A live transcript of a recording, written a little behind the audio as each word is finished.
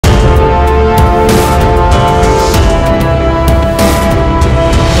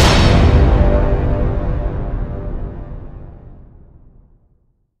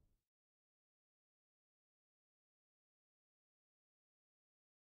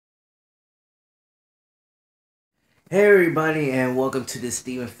Hey everybody, and welcome to the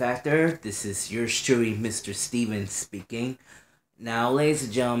Steven Factor. This is your truly, Mr. Steven speaking. Now, ladies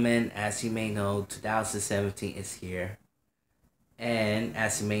and gentlemen, as you may know, 2017 is here, and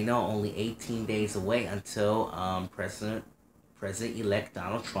as you may know, only 18 days away until President-elect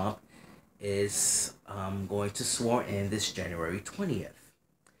Donald Trump is going to swear in this January 20th.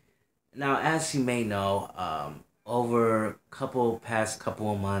 Now, as you may know, over past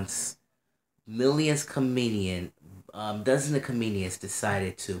couple of months, millions comedian dozens of comedians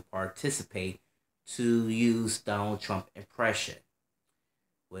decided to participate to use Donald Trump impression,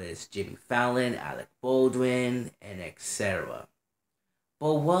 with Jimmy Fallon, Alec Baldwin, and etc.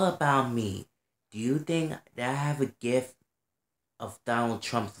 But what about me? Do you think that I have a gift of Donald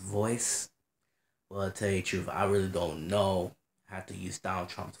Trump's voice? Well, to tell you the truth, I really don't know how to use Donald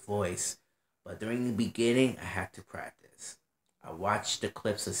Trump's voice. But during the beginning, I had to practice. I watched the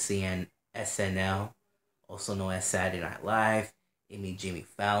clips of SNL, also known as Saturday Night Live, Jimmy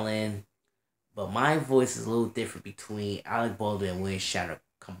Fallon. But my voice is a little different between Alec Baldwin and William Shatner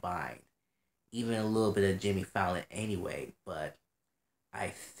combined. Even a little bit of Jimmy Fallon anyway. But I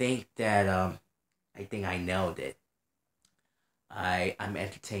think that I think I nailed it. I'm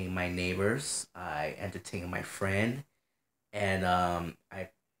entertaining my neighbors. I entertain my friend, and I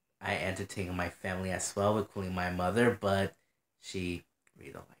entertain my family as well, including my mother. But she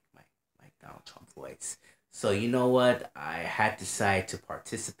really don't like my Donald Trump voice. So you know what? I had decided to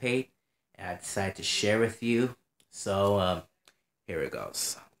participate, and I decided to share with you. So here it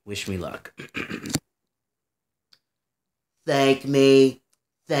goes. Wish me luck. Thank me,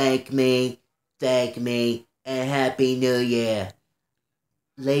 thank me, thank me, and Happy New Year.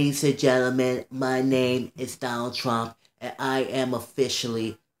 Ladies and gentlemen, my name is Donald Trump, and I am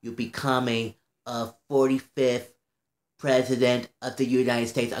officially you becoming a 45th President of the United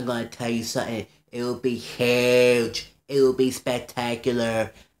States. I'm going to tell you something. It will be huge. It will be spectacular.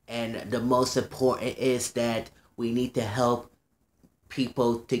 And the most important is that we need to help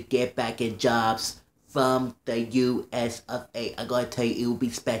people to get back in jobs from the US of A. I'm going to tell you, it will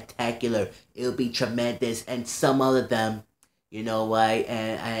be spectacular. It will be tremendous. And some of them, you know why?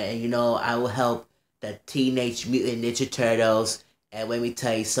 And I will help the Teenage Mutant Ninja Turtles. And let me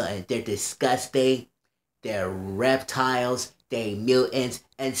tell you something, they're disgusting, they're reptiles, they mutants,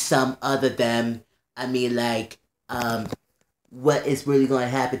 and some other them. I mean, what is really going to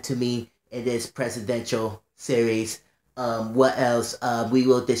happen to me in this presidential series? What else? We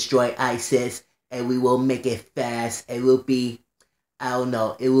will destroy ISIS, and we will make it fast. It will be, I don't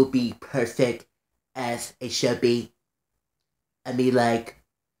know, it will be perfect as it should be. I mean,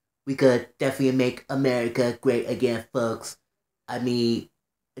 we could definitely make America great again, folks. I mean,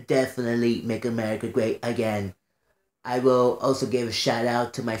 definitely make America great again. I will also give a shout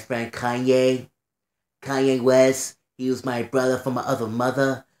out to my friend Kanye. Kanye West. He was my brother from my other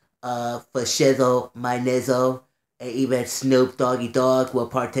mother. For Shizzle, my Nizzle, and even Snoop Doggy Dogg will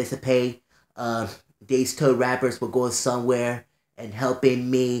participate. These two rappers will go somewhere and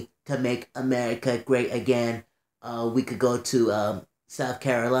helping me to make America great again. We could go to South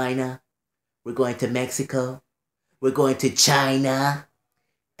Carolina. We're going to Mexico. We're going to China.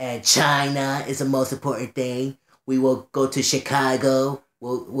 And China is the most important thing. We will go to Chicago.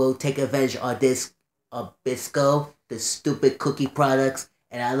 We'll take advantage of this Bisco, the stupid cookie products,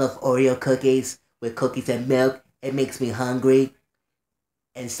 and I love Oreo cookies with cookies and milk. It makes me hungry.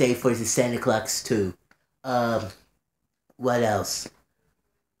 And save for the Santa Claus too. Um, what else?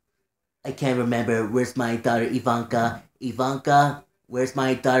 I can't remember. Where's my daughter Ivanka? Ivanka, where's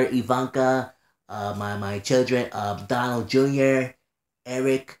my daughter Ivanka? My children, Donald Jr.,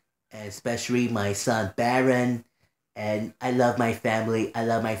 Eric, and especially my son Baron. And I love my family. I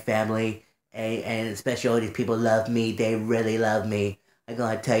love my family. And especially all these people love me. They really love me. I'm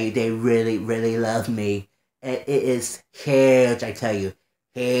gonna tell you, they really, really love me. And it is huge, I tell you.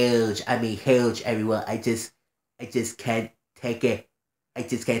 Huge. I mean huge, everyone. I just can't take it. I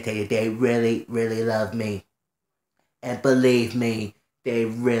just can't take it. They really, really love me. And believe me, they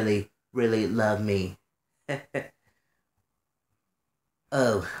really, really love me.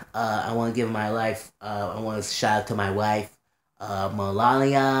 Oh, I want to give my life. I want to shout out to my wife,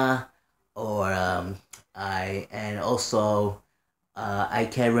 Melania, or I and also I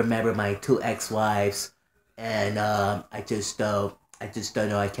can't remember my two ex-wives, and I just don't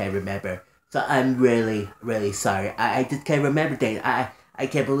know. I can't remember. So I'm really, really sorry. I just can't remember things. I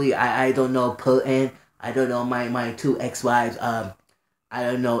can't believe I don't know Putin. I don't know my two ex-wives. I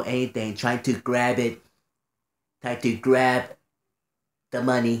don't know anything. Trying to grab the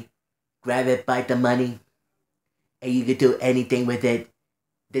money, grab it by the money, and you can do anything with it.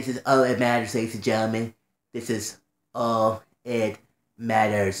 This is all that matters, ladies and gentlemen. This is all it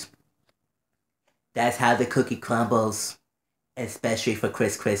matters. That's how the cookie crumbles, especially for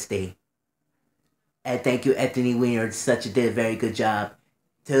Chris Christie. And thank you, Anthony Weiner. Did a very good job.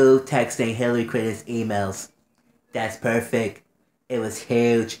 To texting Hillary Clinton's emails. That's perfect. It was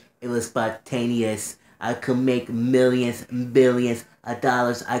huge. It was spontaneous. I could make millions, billions of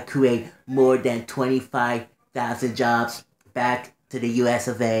dollars. I create more than 25,000 jobs back to the US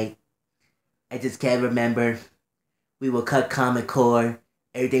of A. I just can't remember. We will cut Common Core.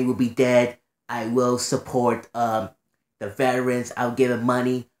 Everything will be dead. I will support the veterans. I'll give them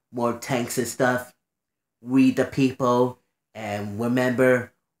money, more tanks and stuff. We the people. And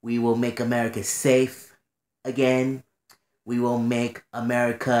remember, we will make America safe again. We will make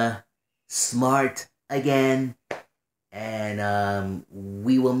America smart again. And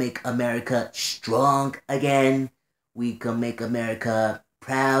we will make America strong again. We can make America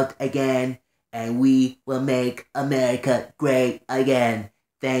proud again. And we will make America great again.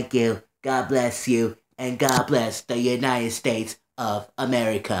 Thank you. God bless you. And God bless the United States of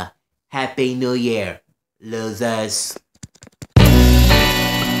America. Happy New Year, losers.